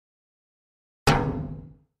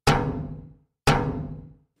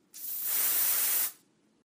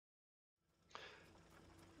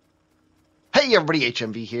Hey everybody,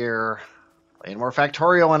 HMV here, playing more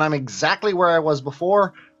Factorio, and I'm exactly where I was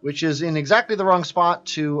before, which is in exactly the wrong spot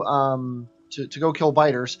to go kill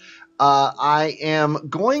biters. I am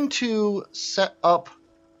going to set up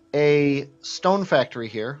a stone factory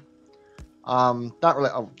here. Not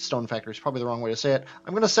really, stone factory is probably the wrong way to say it.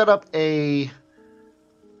 I'm going to set up I'm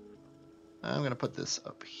going to put this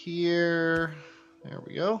up here. There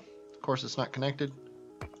we go. Of course, it's not connected.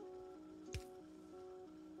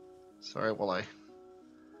 Sorry,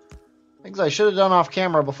 things I should have done off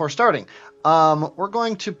camera before starting. We're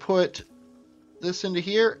going to put this into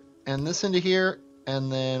here, and this into here,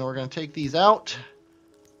 and then we're going to take these out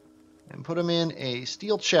and put them in a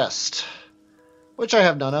steel chest, which I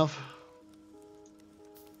have none of.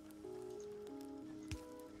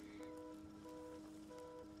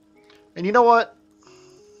 And you know what?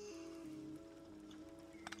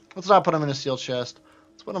 Let's not put them in a steel chest.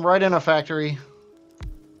 Let's put them right in a factory.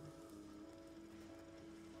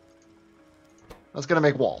 That's going to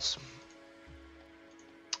make walls.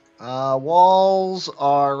 Walls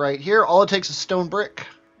are right here. All it takes is stone brick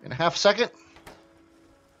in a half second.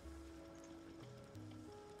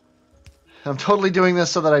 I'm totally doing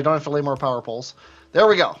this so that I don't have to lay more power poles. There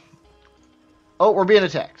we go. Oh, we're being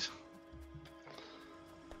attacked.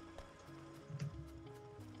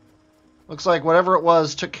 Looks like whatever it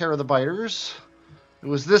was took care of the biters. It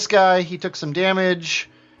was this guy. He took some damage.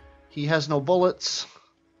 He has no bullets.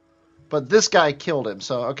 But this guy killed him,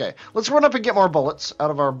 so okay. Let's run up and get more bullets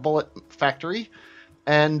out of our bullet factory,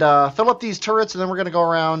 and fill up these turrets, and then we're gonna go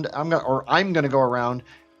around. I'm gonna go around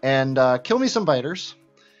and kill me some biters,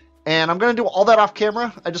 and I'm gonna do all that off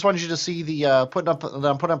camera. I just wanted you to see the putting up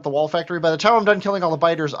the wall factory. By the time I'm done killing all the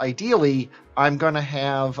biters, ideally I'm gonna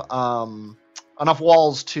have enough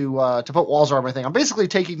walls to put walls around everything. I'm basically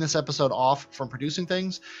taking this episode off from producing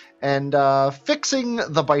things and fixing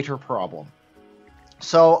the biter problem.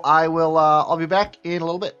 So I'll be back in a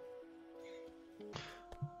little bit.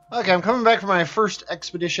 Okay, I'm coming back from my first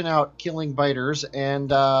expedition out killing biters,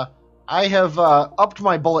 and I have upped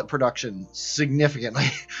my bullet production significantly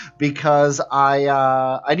because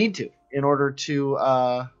I need to in order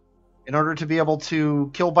to be able to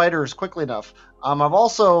kill biters quickly enough. I've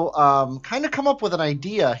also kind of come up with an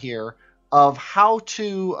idea here of how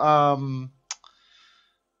to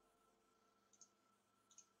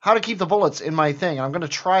keep the bullets in my thing. I'm going to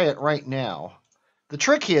try it right now. The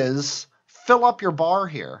trick is fill up your bar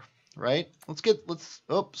here, right?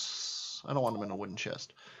 Oops, I don't want them in a wooden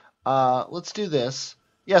chest. Let's do this.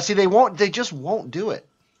 Yeah, see, they just won't do it.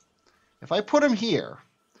 If I put them here,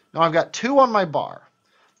 now I've got 2 on my bar.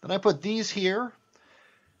 Then I put these here.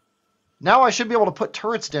 Now I should be able to put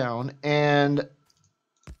turrets down and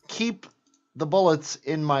keep the bullets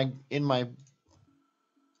in my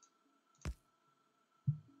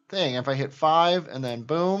thing. If I hit 5 and then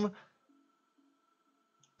boom,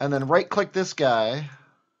 and then right click this guy,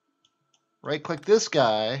 and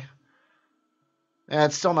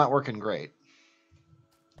it's still not working great.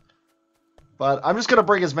 But I'm just going to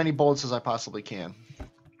bring as many bullets as I possibly can,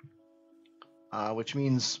 which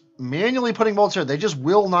means manually putting bullets here. They just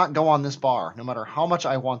will not go on this bar no matter how much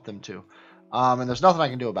I want them to, and there's nothing I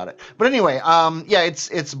can do about it. But anyway, yeah,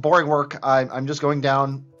 it's boring work. I'm just going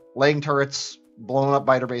down, laying turrets, blowing up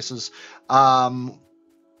biter bases. So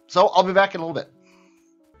I'll be back in a little bit.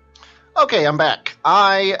 Okay, I'm back.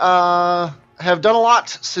 I have done a lot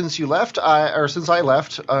since you left, since I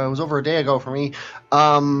left. It was over a day ago for me.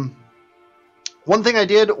 One thing I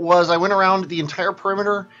did was I went around the entire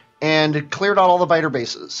perimeter and cleared out all the biter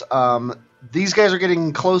bases. These guys are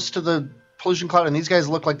getting close to the pollution cloud, and these guys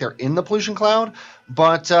look like they're in the pollution cloud,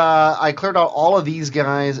 but I cleared out all of these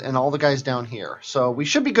guys and all the guys down here, so we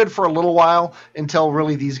should be good for a little while until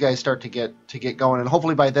really these guys start to get going, and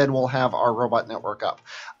hopefully by then we'll have our robot network up.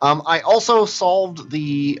 I also solved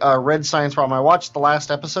the red science problem. I watched the last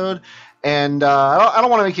episode, and I don't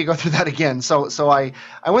want to make you go through that again, so I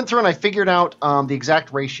went through and I figured out the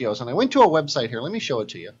exact ratios, and I went to a website here. Let me show it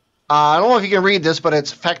to you. I don't know if you can read this, but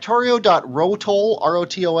it's factorio.rotol,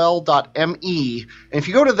 rotol.me. And if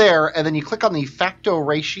you go to there and then you click on the Facto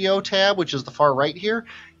Ratio tab, which is the far right here,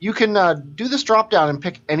 you can do this drop down and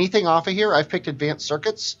pick anything off of here. I've picked Advanced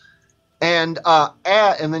Circuits. And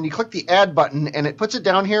then you click the Add button, and it puts it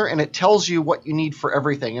down here, and it tells you what you need for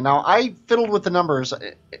everything. And now I fiddled with the numbers,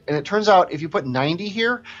 and it turns out if you put 90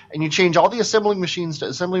 here, and you change all the assembling machines to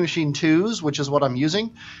assembly machine 2s, which is what I'm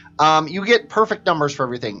using, you get perfect numbers for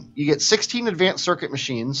everything. You get 16 advanced circuit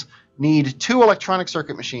machines, need 2 electronic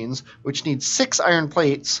circuit machines, which need 6 iron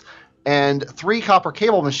plates, and 3 copper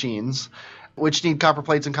cable machines, which need copper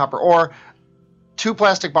plates and copper ore. 2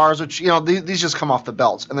 plastic bars, which, you know, these just come off the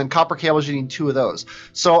belts. And then copper cables, you need 2 of those.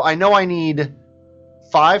 So I know I need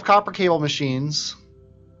 5 copper cable machines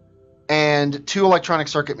and 2 electronic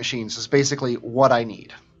circuit machines is basically what I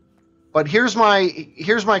need. But here's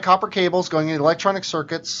my copper cables going into electronic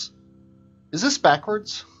circuits. Is this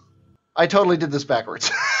backwards? I totally did this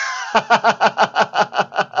backwards.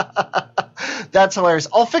 That's hilarious.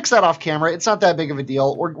 I'll fix that off camera. It's not that big of a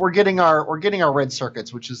deal. We're getting our red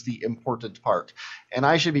circuits, which is the important part. And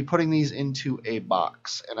I should be putting these into a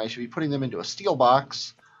box, and I should be putting them into a steel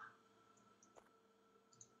box.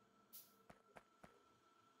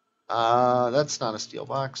 That's not a steel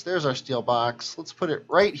box. There's our steel box. Let's put it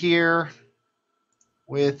right here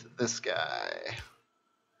with this guy.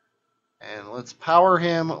 And let's power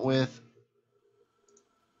him with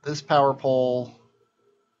this power pole.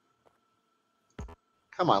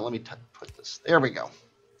 Come on, let me put this. There we go.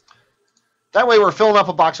 That way we're filling up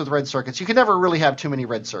a box with red circuits. You can never really have too many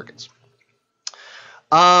red circuits.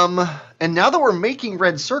 And now that we're making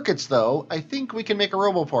red circuits, though, I think we can make a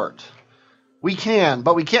roboport. We can,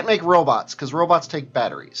 but we can't make robots because robots take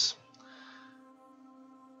batteries.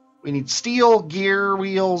 We need steel, gear,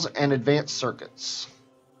 wheels, and advanced circuits.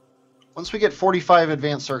 Once we get 45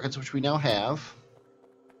 advanced circuits, which we now have,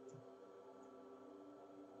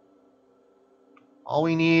 all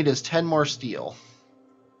we need is 10 more steel.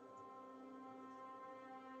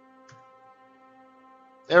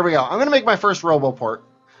 There we go. I'm gonna make my first roboport,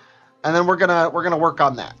 and then we're gonna work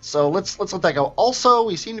on that. So let's let that go. Also,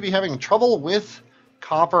 we seem to be having trouble with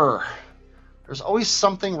copper. There's always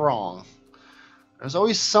something wrong. There's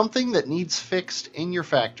always something that needs fixed in your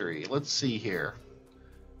factory. Let's see here.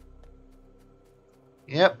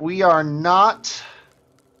 Yep, we are not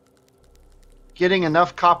getting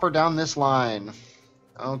enough copper down this line.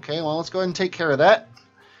 Okay, well, let's go ahead and take care of that.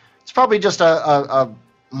 It's probably just a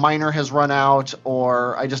miner has run out,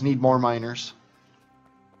 or I just need more miners.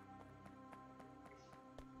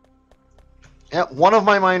 Yep, one of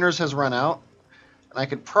my miners has run out, and I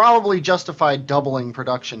could probably justify doubling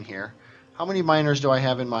production here. How many miners do I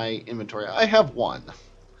have in my inventory? I have 1.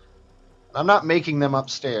 I'm not making them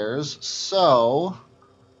upstairs, so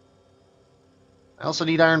I also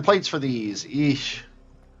need iron plates for these. Eesh.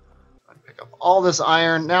 Pick up all this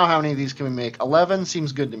iron. Now how many of these can we make? 11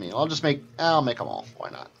 seems good to me. I'll make them all. Why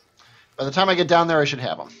not? By the time I get down there, I should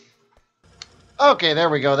have them. Okay, there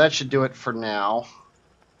we go. That should do it for now.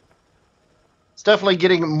 It's definitely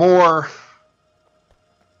getting more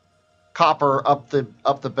copper up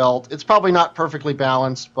the belt. It's probably not perfectly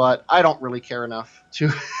balanced, but I don't really care enough to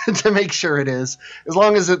to make sure it is. As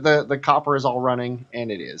long as the copper is all running, and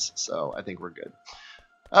it is. So I think we're good.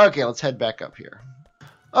 Okay, let's head back up here.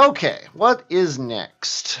 Okay, what is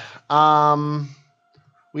next? We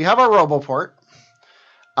have our roboport.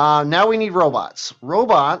 Now we need robots.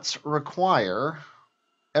 Robots require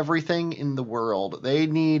everything in the world. They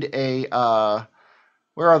need a...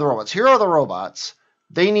 where are the robots? Here are the robots.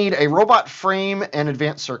 They need a robot frame and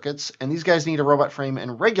advanced circuits, and these guys need a robot frame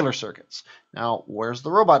and regular circuits. Now, where's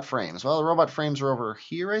the robot frames? Well, the robot frames are over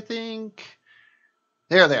here, I think.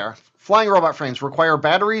 There they are. Flying robot frames require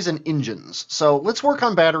batteries and engines. So let's work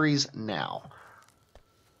on batteries now.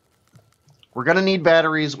 We're going to need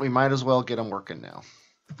batteries. We might as well get them working now.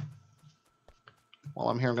 While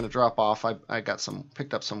I'm here, I'm going to drop off. I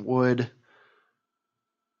picked up some wood.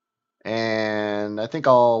 And I think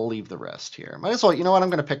I'll leave the rest here. Might as well, you know what? I'm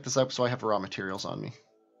going to pick this up so I have raw materials on me.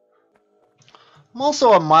 I'm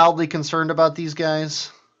also mildly concerned about these guys.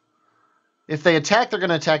 If they attack, they're going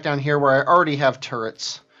to attack down here where I already have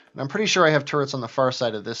turrets. And I'm pretty sure I have turrets on the far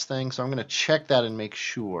side of this thing, so I'm going to check that and make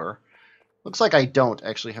sure. Looks like I don't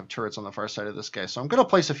actually have turrets on the far side of this guy, so I'm going to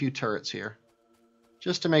place a few turrets here.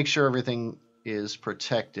 Just to make sure everything is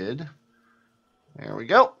protected. There we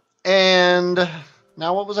go. And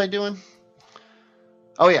now what was I doing?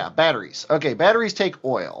 Oh yeah, batteries. Okay, batteries take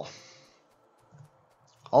oil.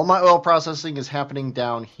 All my oil processing is happening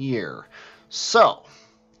down here. So,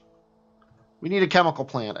 we need a chemical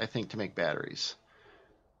plant, I think, to make batteries.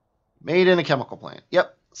 Made in a chemical plant.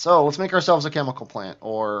 Yep. So, let's make ourselves a chemical plant.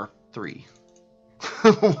 Or 3.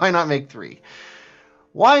 Why not make 3?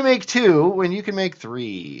 Why make 2 when you can make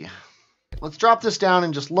 3? Let's drop this down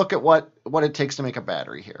and just look at what it takes to make a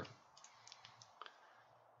battery here.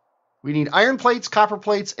 We need iron plates, copper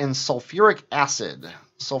plates, and sulfuric acid.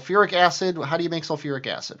 Sulfuric acid, how do you make sulfuric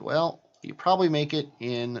acid? Well, you probably make it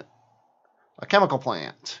in a chemical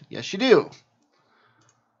plant. Yes, you do.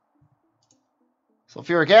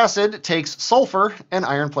 Sulfuric acid takes sulfur and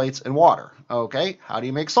iron plates and water. Okay, how do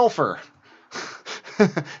you make sulfur?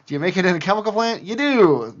 Do you make it in a chemical plant? You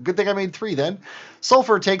do. Good thing I made 3 then.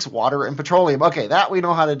 Sulfur takes water and petroleum. Okay, that we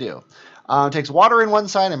know how to do. It takes water in one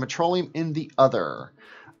side and petroleum in the other.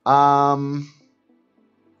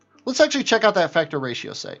 Let's actually check out that factor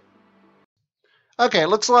ratio site. Okay, it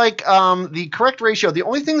looks like the correct ratio, the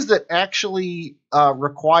only things that actually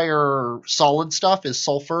require solid stuff is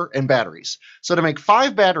sulfur and batteries. So to make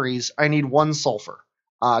 5 batteries, I need 1 sulfur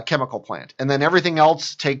chemical plant. And then everything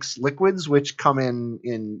else takes liquids, which come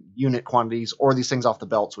in unit quantities, or these things off the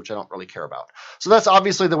belts, which I don't really care about. So that's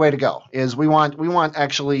obviously the way to go, is we want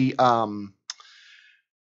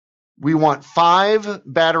 5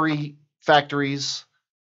 battery factories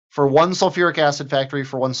for 1 sulfuric acid factory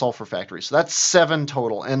for 1 sulfur factory. So that's 7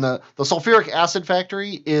 total. And the sulfuric acid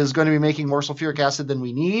factory is going to be making more sulfuric acid than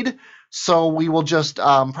we need. So we will just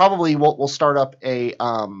probably we'll start up a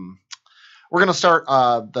we're going to start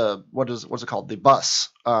what's it called? The bus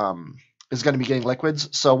is going to be getting liquids.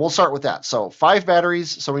 So we'll start with that. So 5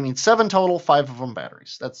 batteries. So we need 7 total, 5 of them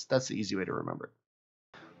batteries. That's the easy way to remember it.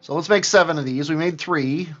 So let's make 7 of these. We made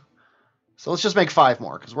 3. So let's just make 5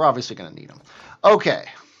 more because we're obviously going to need them. Okay.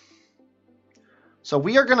 So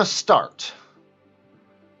we are going to start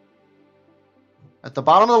at the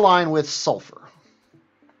bottom of the line with sulfur.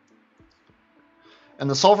 And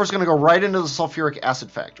the sulfur is going to go right into the sulfuric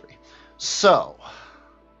acid factory. So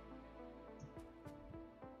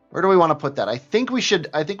where do we want to put that? I think we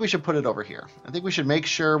should put it over here. I think we should make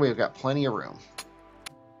sure we've got plenty of room.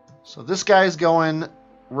 So this guy's going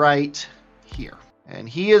right here. And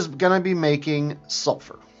he is going to be making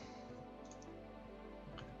sulfur.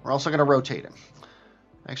 We're also going to rotate him.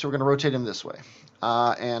 Actually, we're going to rotate him this way.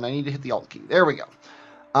 And I need to hit the Alt key. There we go.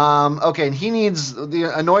 Okay, and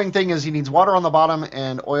the annoying thing is he needs water on the bottom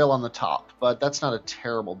and oil on the top. But that's not a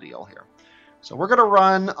terrible deal here. So we're going to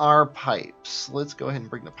run our pipes. Let's go ahead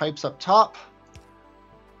and bring the pipes up top.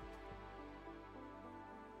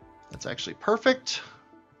 That's actually perfect.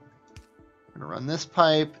 We're going to run this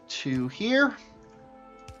pipe to here.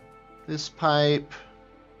 This pipe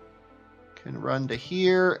can run to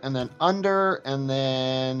here and then under, and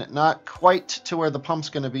then not quite to where the pump's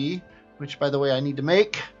going to be, which, by the way, I need to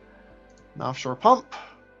make an offshore pump.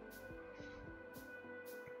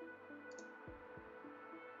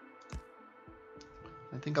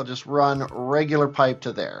 I think I'll just run regular pipe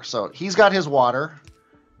to there. So he's got his water.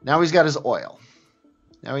 Now he's got his oil.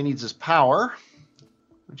 Now he needs his power,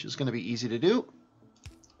 which is going to be easy to do.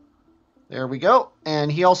 There we go.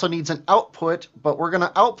 And he also needs an output, but we're going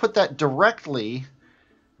to output that directly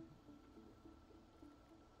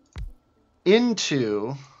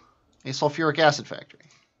into a sulfuric acid factory,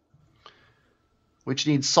 which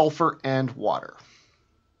needs sulfur and water.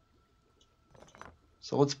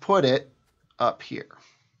 So let's put it up here.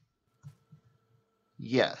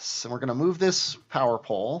 Yes, and we're going to move this power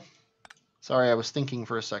pole. Sorry, I was thinking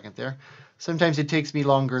for a second there. Sometimes it takes me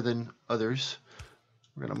longer than others.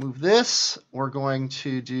 We're going to move this. We're going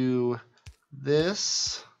to do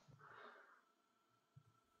this.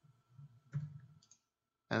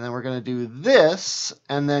 And then we're going to do this.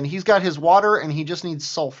 And then he's got his water and he just needs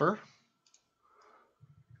sulfur.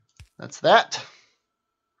 That's that.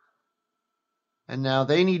 And now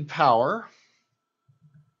they need power.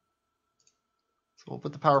 So we'll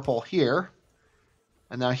put the power pole here.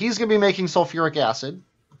 And now he's going to be making sulfuric acid,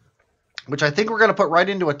 which I think we're going to put right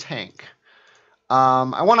into a tank.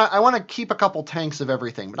 I want to keep a couple tanks of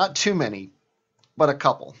everything, but not too many, but a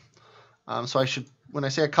couple. So I should, when I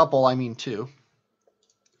say a couple, I mean 2.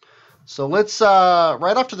 So let's,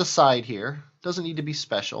 right off to the side here, doesn't need to be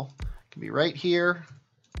special. It can be right here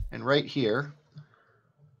and right here.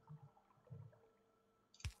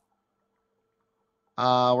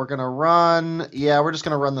 We're going to run, we're just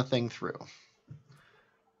going to run the thing through.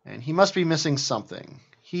 And he must be missing something.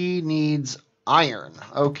 He needs iron.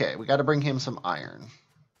 Okay, we got to bring him some iron.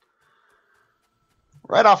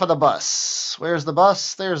 Right off of the bus. Where's the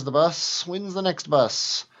bus? There's the bus. When's the next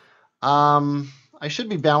bus? I should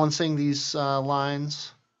be balancing these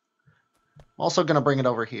lines. I'm also going to bring it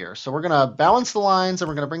over here. So we're going to balance the lines, and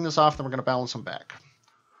we're going to bring this off, then we're going to balance them back.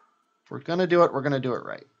 If we're going to do it, we're going to do it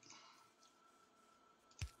right.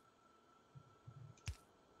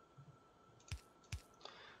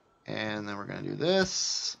 And then we're going to do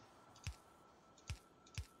this.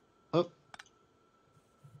 Oh.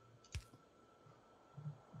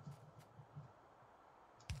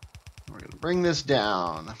 We're going to bring this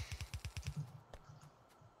down.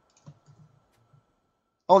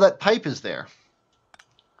 Oh, that pipe is there.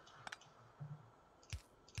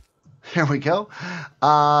 There we go.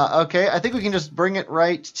 Okay, I think we can just bring it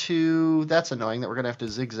right to... That's annoying that we're going to have to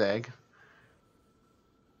zigzag.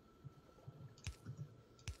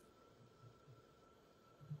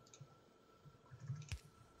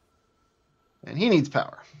 And he needs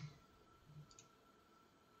power.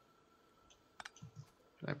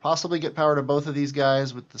 Can I possibly get power to both of these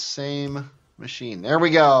guys with the same machine? There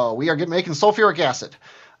we go. We are making sulfuric acid.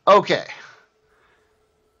 Okay.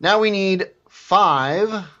 Now we need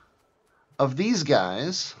 5 of these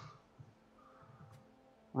guys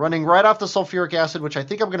running right off the sulfuric acid, which I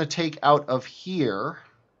think I'm going to take out of here.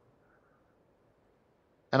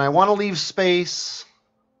 And I want to leave space.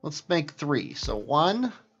 Let's make 3. So 1,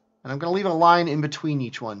 and I'm going to leave a line in between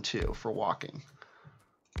each one too for walking.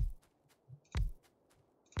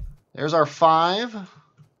 There's our 5.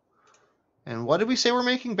 And what did we say we're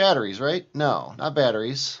making? Batteries, right? No, not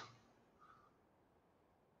batteries.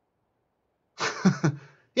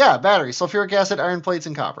 Yeah, batteries. Sulfuric acid, iron plates,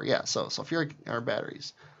 and copper. Yeah, so sulfuric are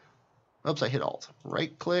batteries. Oops, I hit Alt.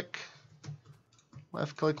 Right click,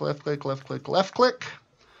 left click, left click, left click, left click.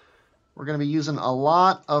 We're going to be using a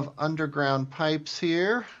lot of underground pipes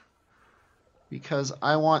here because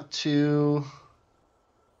I want to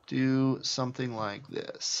do something like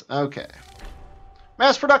this. Okay.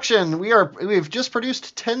 Mass production. We've just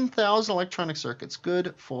produced 10,000 electronic circuits.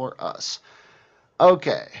 Good for us.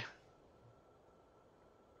 Okay.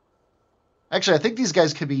 Actually, I think these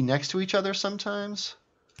guys could be next to each other sometimes,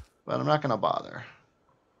 but I'm not going to bother.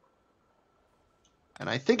 And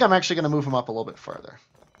I think I'm actually going to move them up a little bit further.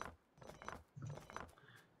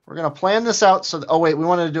 We're going to plan this out so that, oh wait, we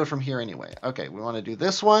wanted to do it from here anyway. Okay, we want to do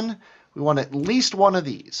this one. We want at least one of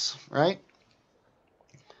these, right?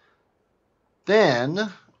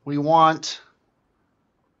 Then we want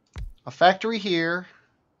a factory here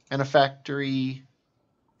and a factory,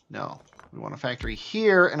 no, we want a factory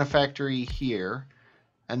here and a factory here,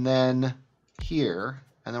 and then here,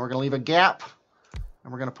 and then we're going to leave a gap,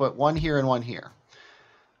 and we're going to put one here and one here.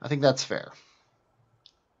 I think that's fair.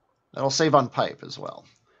 That'll save on pipe as well,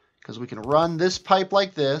 because we can run this pipe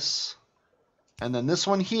like this, and then this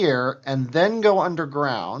one here, and then go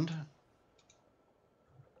underground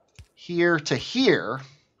here to here,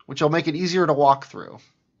 which will make it easier to walk through.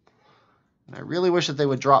 And I really wish that they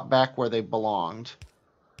would drop back where they belonged.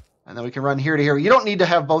 And then we can run here to here. You don't need to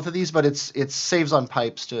have both of these, but it saves on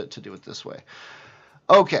pipes to do it this way.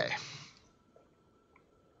 Okay.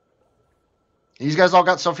 These guys all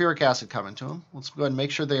got sulfuric acid coming to them. Let's go ahead and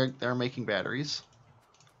make sure they're making batteries.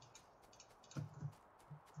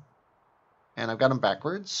 And I've got them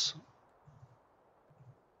backwards.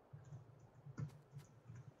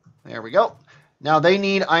 There we go. Now they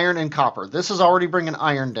need iron and copper. This is already bringing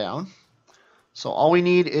iron down. So all we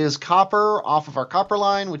need is copper off of our copper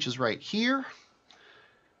line, which is right here.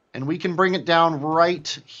 And we can bring it down right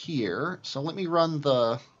here. So let me run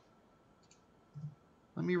the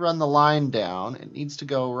line down. It needs to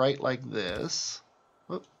go right like this.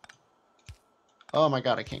 Whoop. Oh my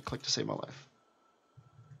god, I can't click to save my life.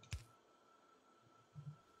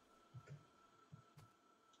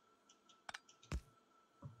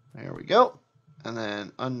 There we go. And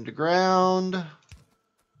then underground.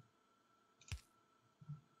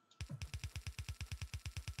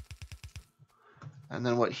 And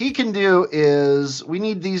then what he can do is, we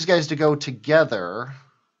need these guys to go together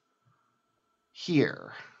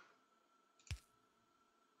here.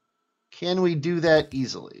 Can we do that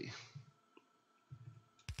easily?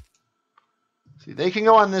 See, they can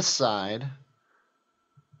go on this side.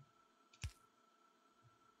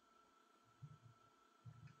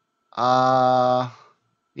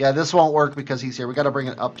 Yeah, this won't work because he's here. We got to bring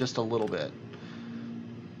it up just a little bit.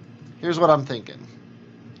 Here's what I'm thinking.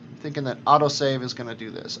 I'm thinking that autosave is going to do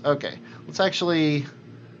this. Okay, let's actually...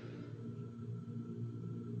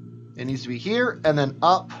 It needs to be here, and then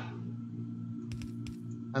up,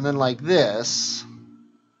 and then like this.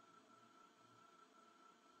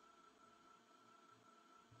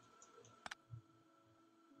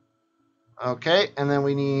 Okay, and then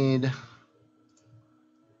we need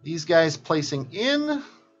these guys placing in.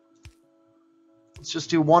 Let's just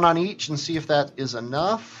do one on each and see if that is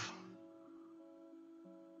enough.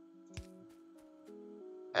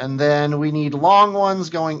 And then we need long ones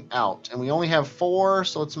going out. And we only have 4,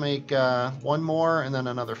 so let's make one more and then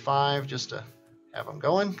another 5 just to have them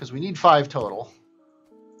going, because we need 5 total.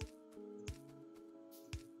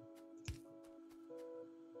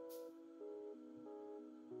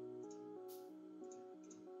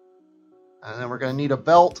 And then we're going to need a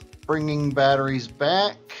belt bringing batteries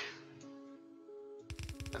back.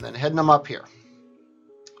 And then heading them up here.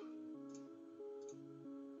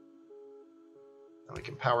 And we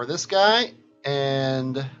can power this guy.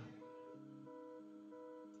 And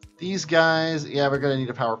these guys, yeah, we're going to need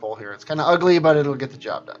a power pole here. It's kind of ugly, but it'll get the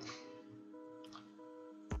job done.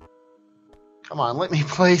 Come on, let me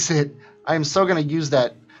place it. I am so going to use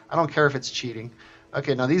that. I don't care if it's cheating.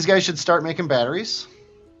 Okay, now these guys should start making batteries.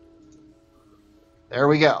 There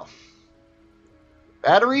we go.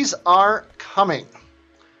 Batteries are coming.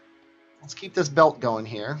 Let's keep this belt going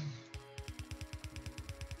here.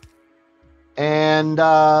 And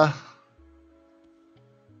yeah,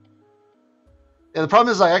 the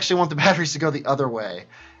problem is I actually want the batteries to go the other way.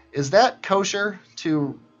 Is that kosher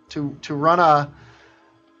to run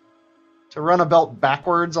a belt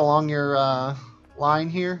backwards along your line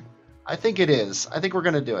here? I think it is. I think we're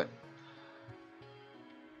going to do it.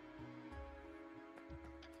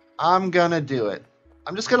 I'm going to do it.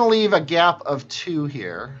 I'm just going to leave a gap of 2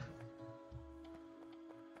 here.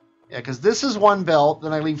 Yeah, because this is 1 belt.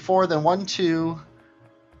 Then I leave 4. Then 1, 2,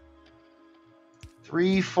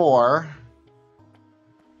 3, 4.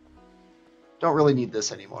 Don't really need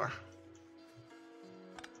this anymore.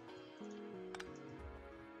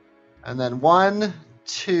 And then 1,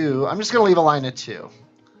 2. I'm just going to leave a line of 2.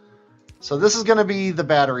 So this is going to be the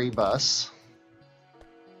battery bus.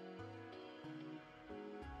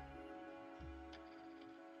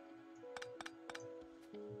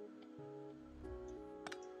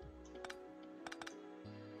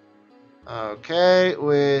 Okay,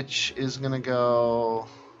 which is going to go...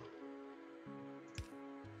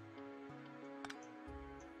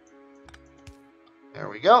 There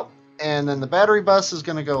we go. And then the battery bus is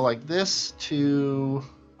going to go like this to...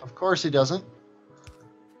 Of course he doesn't.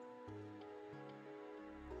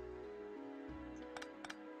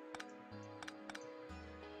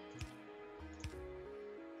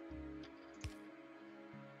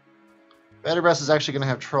 Battery bus is actually going to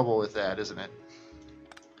have trouble with that, isn't it?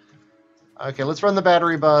 Okay, let's run the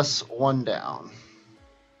battery bus 1 down.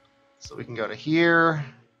 So we can go to here,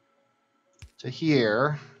 to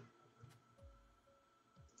here.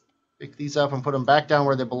 Pick these up and put them back down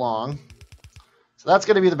where they belong. So that's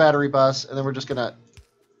going to be the battery bus, and then we're just going to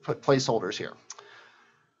put placeholders here.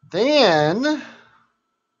 Then, going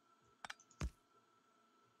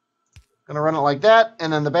to run it like that,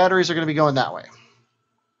 and then the batteries are going to be going that way.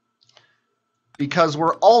 Because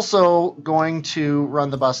we're also going to run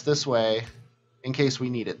the bus this way in case we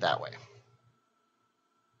need it that way.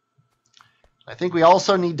 I think we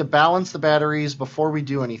also need to balance the batteries before we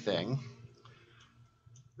do anything,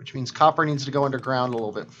 which means copper needs to go underground a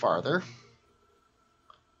little bit farther.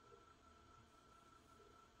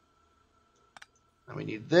 And we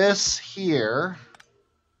need this here.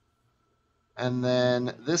 And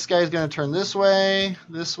then this guy's going to turn this way,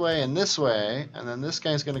 and this way. And then this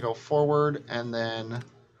guy's going to go forward and then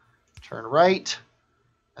turn right.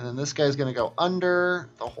 And then this guy's going to go under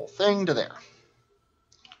the whole thing to there.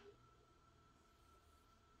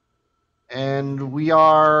 And we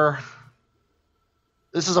are...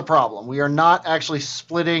 This is a problem. We are not actually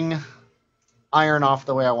splitting iron off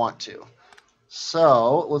the way I want to.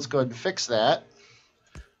 So let's go ahead and fix that.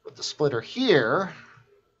 Put the splitter here.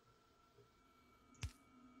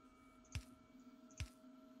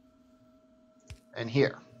 And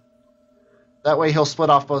here. That way he'll split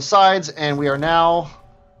off both sides, and we are now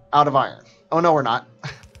out of iron. Oh, no, we're not.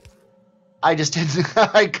 I just didn't.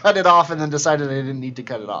 I cut it off and then decided I didn't need to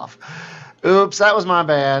cut it off. Oops, that was my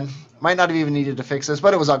bad. Might not have even needed to fix this,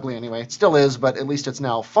 but it was ugly anyway. It still is, but at least it's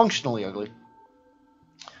now functionally ugly.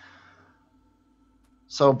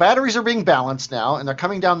 So batteries are being balanced now, and they're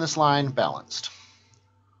coming down this line balanced.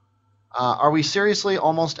 Are we seriously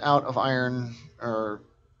almost out of iron or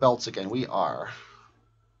belts again? We are.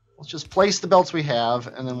 Let's just place the belts we have,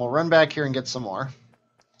 and then we'll run back here and get some more.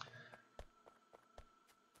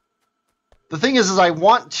 The thing is I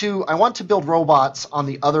want to build robots on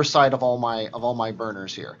the other side of all my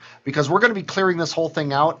burners here, because we're going to be clearing this whole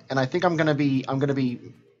thing out, and I think I'm going to be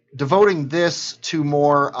devoting this to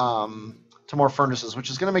more furnaces,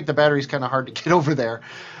 which is going to make the batteries kind of hard to get over there.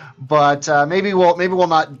 But maybe we'll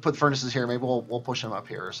not put furnaces here. Maybe we'll push them up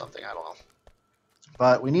here or something. I don't know.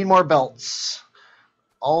 But we need more belts.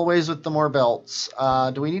 Always with the more belts.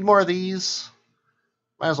 Do we need more of these?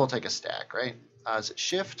 Might as well take a stack, right? Is it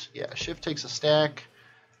shift? Yeah, shift takes a stack.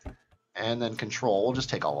 And then control. We'll just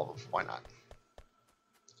take all of them. Why not?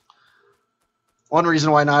 One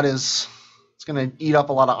reason why not is it's going to eat up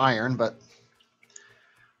a lot of iron, but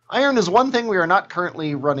iron is one thing we are not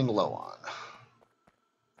currently running low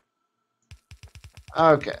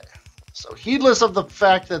on. Okay. So heedless of the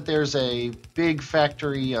fact that there's a big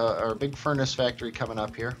factory or a big furnace factory coming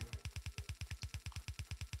up here.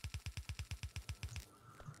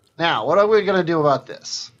 Now, what are we going to do about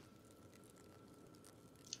this?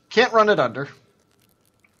 Can't run it under.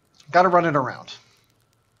 Got to run it around.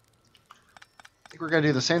 I think we're going to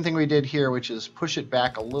do the same thing we did here, which is push it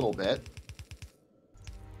back a little bit.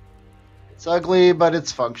 It's ugly, but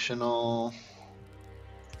it's functional.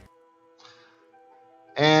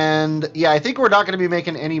 And yeah, I think we're not going to be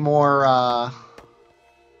making any more. We're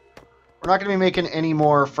not going to be making any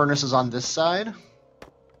more furnaces on this side.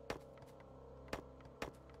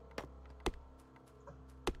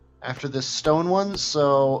 After this stone one,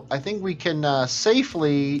 so I think we can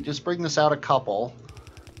safely just bring this out a couple,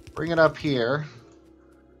 bring it up here,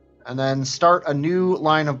 and then start a new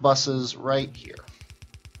line of buses right here.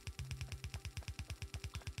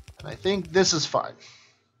 And I think this is fine.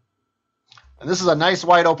 And this is a nice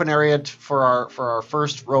wide open area for our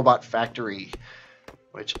first robot factory,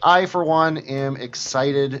 which I, for one, am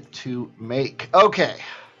excited to make. Okay.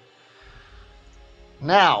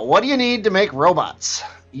 Now, what do you need to make robots?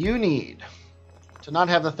 You need to not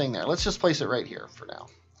have the thing there. Let's just place it right here for now.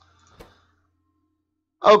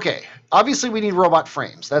 Okay, obviously we need robot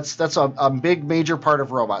frames. That's a big major part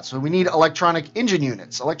of robots. So we need electronic engine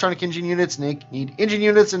units. Electronic engine units need engine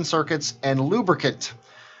units and circuits and lubricant.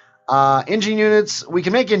 Engine units, we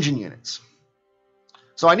can make engine units.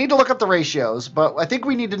 So I need to look up the ratios, but I think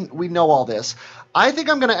we know all this. I think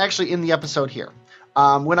I'm going to actually end the episode here.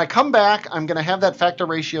 When I come back, I'm going to have that factor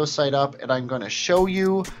ratio site up, and I'm going to show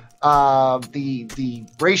you the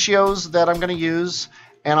ratios that I'm going to use.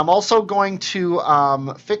 And I'm also going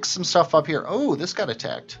to fix some stuff up here. Oh, this got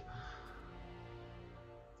attacked.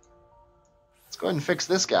 Let's go ahead and fix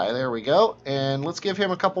this guy. There we go. And let's give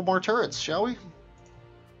him a couple more turrets, shall we?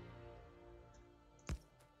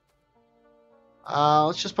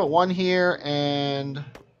 Let's just put one here and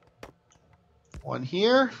one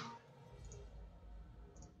here.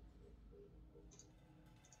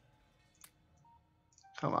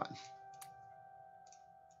 Come on.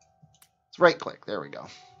 Let's right click. There we go.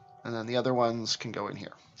 And then the other ones can go in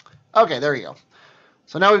here. Okay, there you go.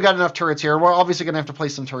 So now we've got enough turrets here. We're obviously going to have to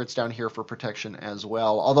place some turrets down here for protection as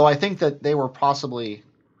well. Although I think that they were possibly...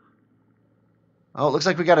 Oh, it looks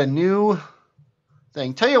like we got a new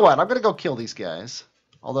thing. Tell you what, I'm going to go kill these guys.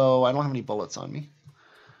 Although I don't have any bullets on me.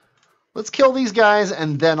 Let's kill these guys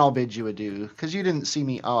and then I'll bid you adieu. Because you didn't see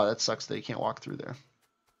me. Oh, that sucks that you can't walk through there.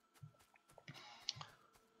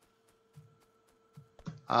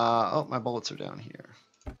 Oh, my bullets are down here.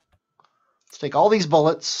 Let's take all these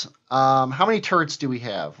bullets. How many turrets do we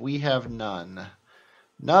have? We have none.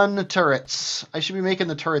 None turrets. I should be making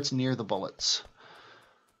the turrets near the bullets.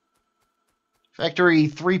 Factory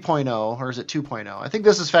 3.0, or is it 2.0? I think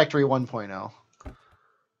this is Factory 1.0.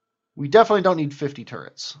 We definitely don't need 50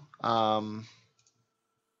 turrets. 1,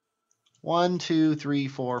 2, 3,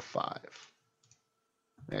 4, 5.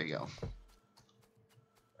 There you go.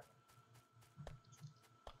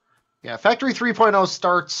 Yeah, Factory 3.0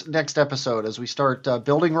 starts next episode as we start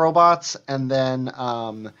building robots and then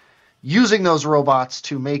using those robots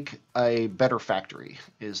to make a better factory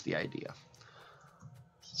is the idea.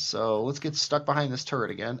 So let's get stuck behind this turret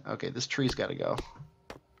again. Okay, this tree's got to go.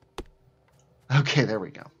 Okay, there we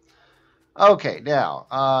go. Okay, now,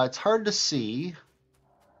 it's hard to see,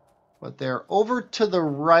 but they're over to the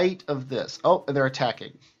right of this. Oh, they're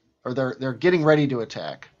attacking. Or they're getting ready to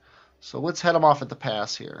attack. So let's head them off at the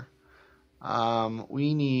pass here.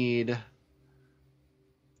 We need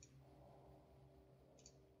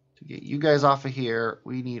to get you guys off of here.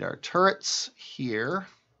 We need our turrets here.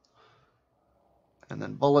 And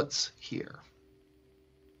then bullets here.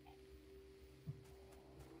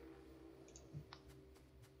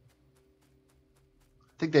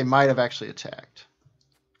 I think they might have actually attacked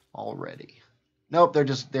already. Nope,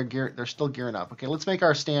 they're still gearing up. Okay, let's make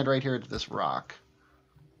our stand right here at this rock.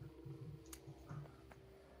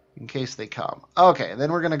 In case they come. Okay,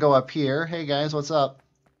 then we're going to go up here. Hey guys, what's up?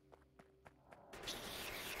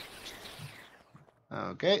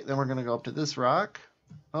 Okay, then we're going to go up to this rock.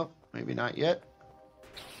 Oh, maybe not yet.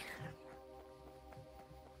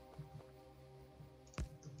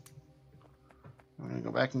 I'm going to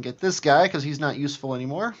go back and get this guy because he's not useful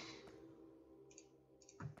anymore.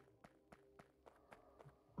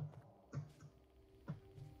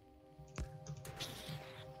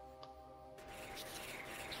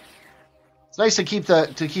 It's nice to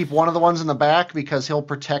keep one of the ones in the back because he'll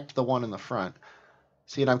protect the one in the front.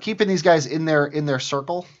 See, and I'm keeping these guys in their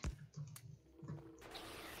circle.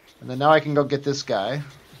 And then now I can go get this guy.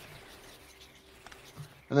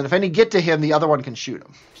 And then if any get to him, the other one can shoot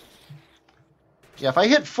him. Yeah, if I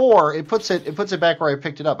hit 4, it puts it back where I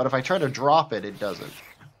picked it up, but if I try to drop it, it doesn't.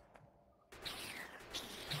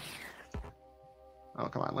 Oh,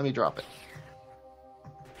 come on, let me drop it.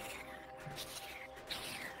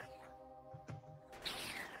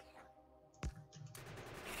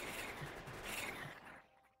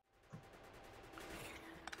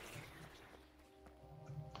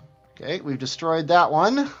 Okay, we've destroyed that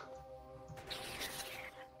one.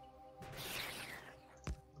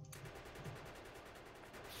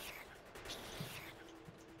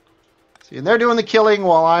 See, and they're doing the killing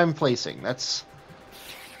while I'm placing. That's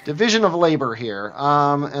division of labor here.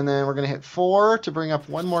 And then we're going to hit 4 to bring up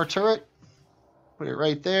one more turret. Put it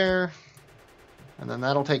right there. And then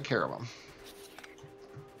that'll take care of them.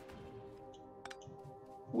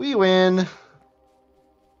 We win.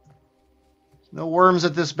 No worms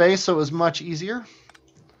at this base, so it was much easier.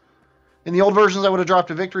 In the old versions, I would have dropped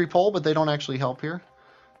a victory pole, but they don't actually help here.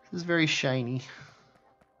 This is very shiny.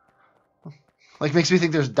 Like, makes me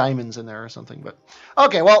think there's diamonds in there or something. But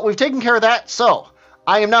okay, well, we've taken care of that. So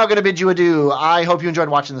I am now going to bid you adieu. I hope you enjoyed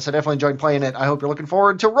watching this. I definitely enjoyed playing it. I hope you're looking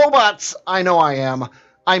forward to robots. I know I am.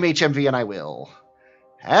 I'm HMV, and I will,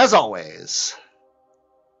 as always,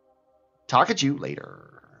 talk at you later.